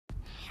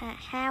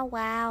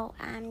Hello,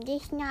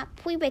 this is not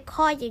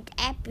pre-recorded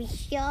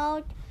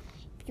episode.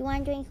 If you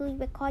wondering who's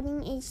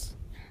recording is,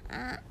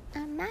 I'm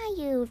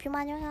Mayu. If you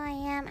wonder who I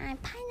am, I'm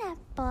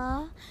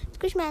Pineapple,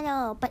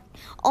 Squishmallow. But,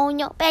 oh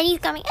no, Betty's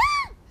coming.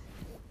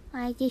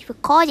 Why is this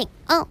recording?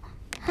 Oh,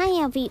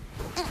 hi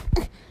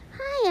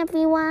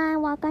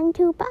everyone, welcome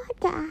to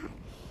podcast.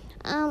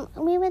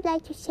 We would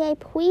like to say,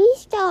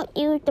 please don't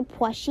use the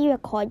plushie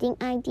recording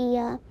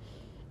idea.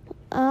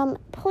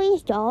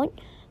 Please don't.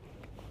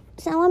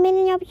 Someone made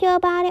an episode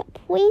about it.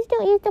 Please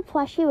don't use the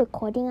plushie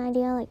recording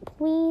idea. Like,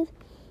 please.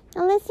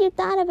 Unless you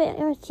thought of it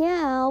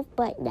yourself.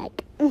 But,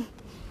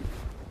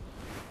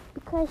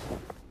 because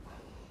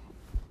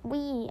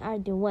we are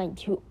the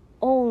ones who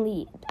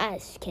only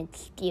us can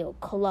steal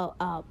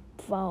a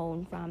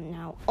phone from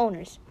now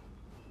owners.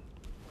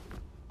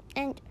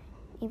 And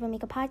even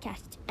make a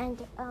podcast. And,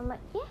 so,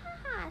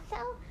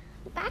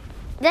 back.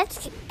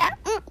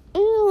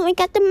 I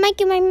got the mic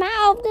in my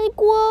mouth. Like,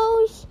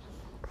 gross.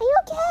 Are you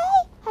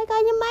okay? I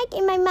got a mic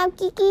in my mouth,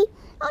 Kiki.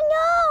 Oh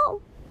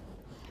no!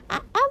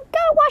 I'm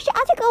gonna wash the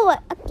other go.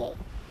 Okay.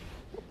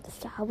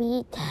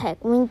 Sorry,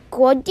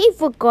 technical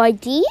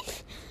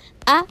difficulties.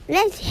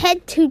 Let's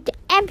head to the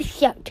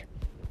episode.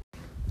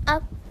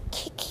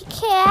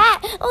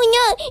 Cat. Oh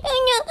no!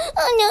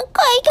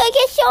 Koi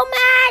gets so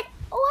mad.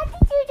 What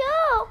did you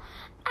do?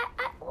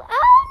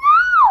 Oh no!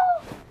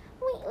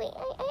 Wait, I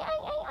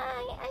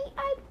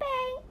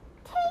banged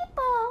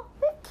table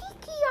with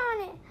Kiki on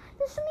it.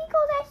 The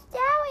Smeagol's are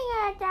staring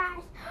at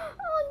us.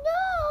 Oh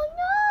no!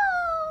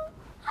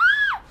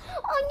 Ah!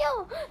 Oh no!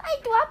 I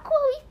dropped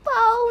Chloe's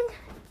phone.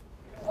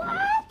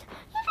 What?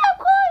 You dropped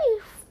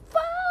Chloe's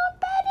phone,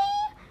 Betty?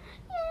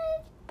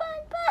 Yes,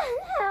 Bun,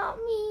 help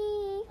me.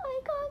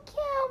 Chloe's gonna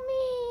kill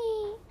me.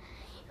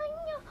 Oh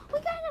no, we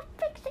gotta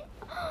fix it.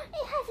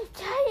 It has a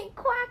giant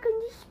crack on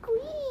the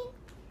screen.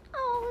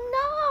 Oh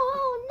no!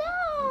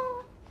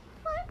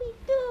 What we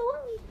do?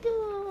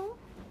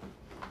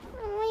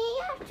 We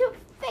have to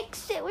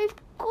fix it with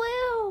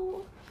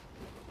glue.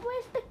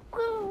 Where's the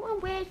glue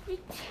and where's the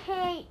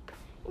tape?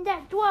 In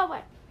that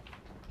drawer.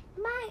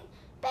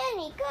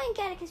 Benny, go and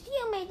get it because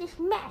you made this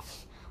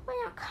mess.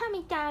 We're not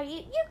coming down.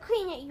 You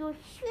clean it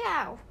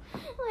yourself.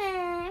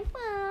 Fine.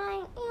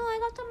 I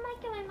got the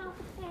mic in my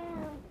mouth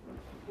now.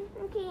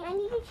 Okay, I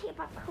need to tape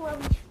up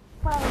Chloe's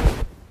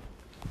phone.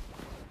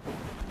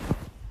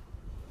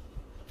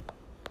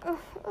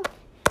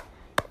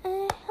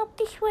 Hope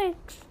this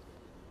works.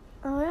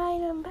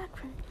 Alright, I'm back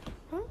from...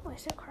 Why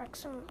is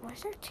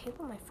there tape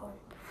on my phone?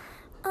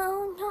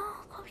 Oh no,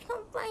 Chloe's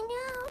gonna find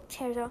out.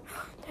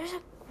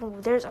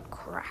 There's a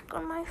crack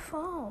on my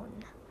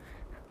phone.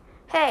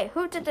 Hey,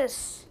 who did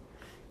this?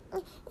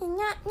 Not me.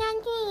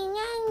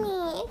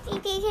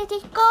 It's a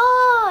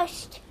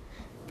ghost.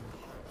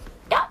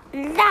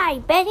 Don't lie,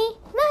 Benny.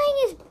 Lying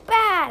is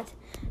bad.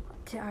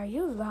 Are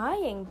you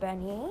lying,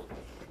 Benny?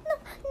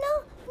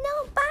 No,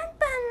 Bun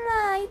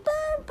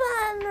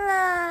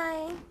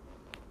lie.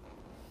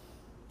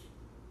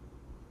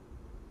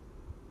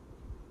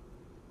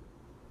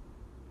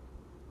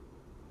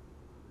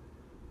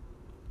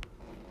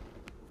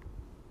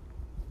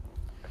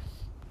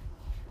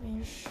 Are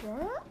you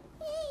sure?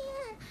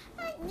 Yeah,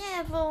 I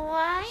never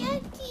lie.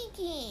 I'm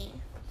Kiki.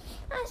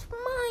 I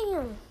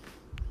smile.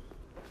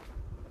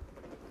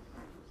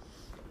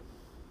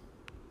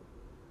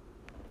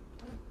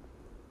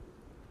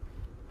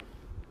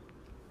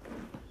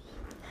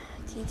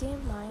 Kiki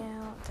and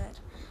Maya that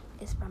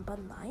is Bun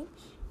lying?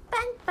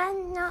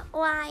 Bun not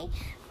lie.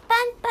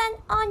 Bun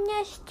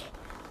honest.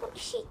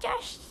 She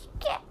just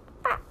scared.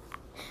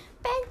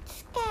 Ben's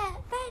scared.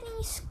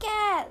 Benny's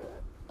scared.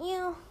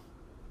 You.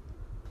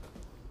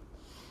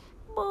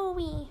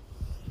 Bowie.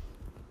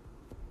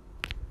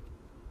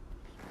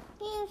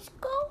 Let's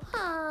go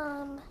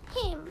home.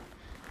 Him.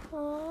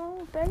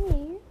 Oh,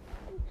 Benny.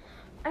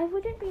 I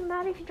wouldn't be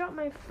mad if you dropped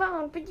my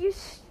phone, but you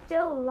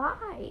still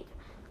lied.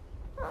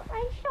 Oh,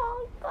 I'm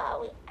so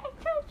sorry.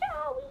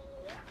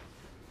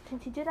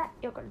 Since you did that,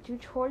 you're gonna do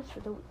chores for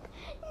the week.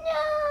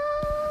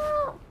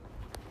 No!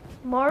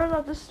 Moral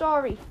of the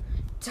story.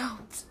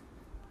 Don't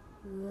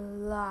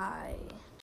lie.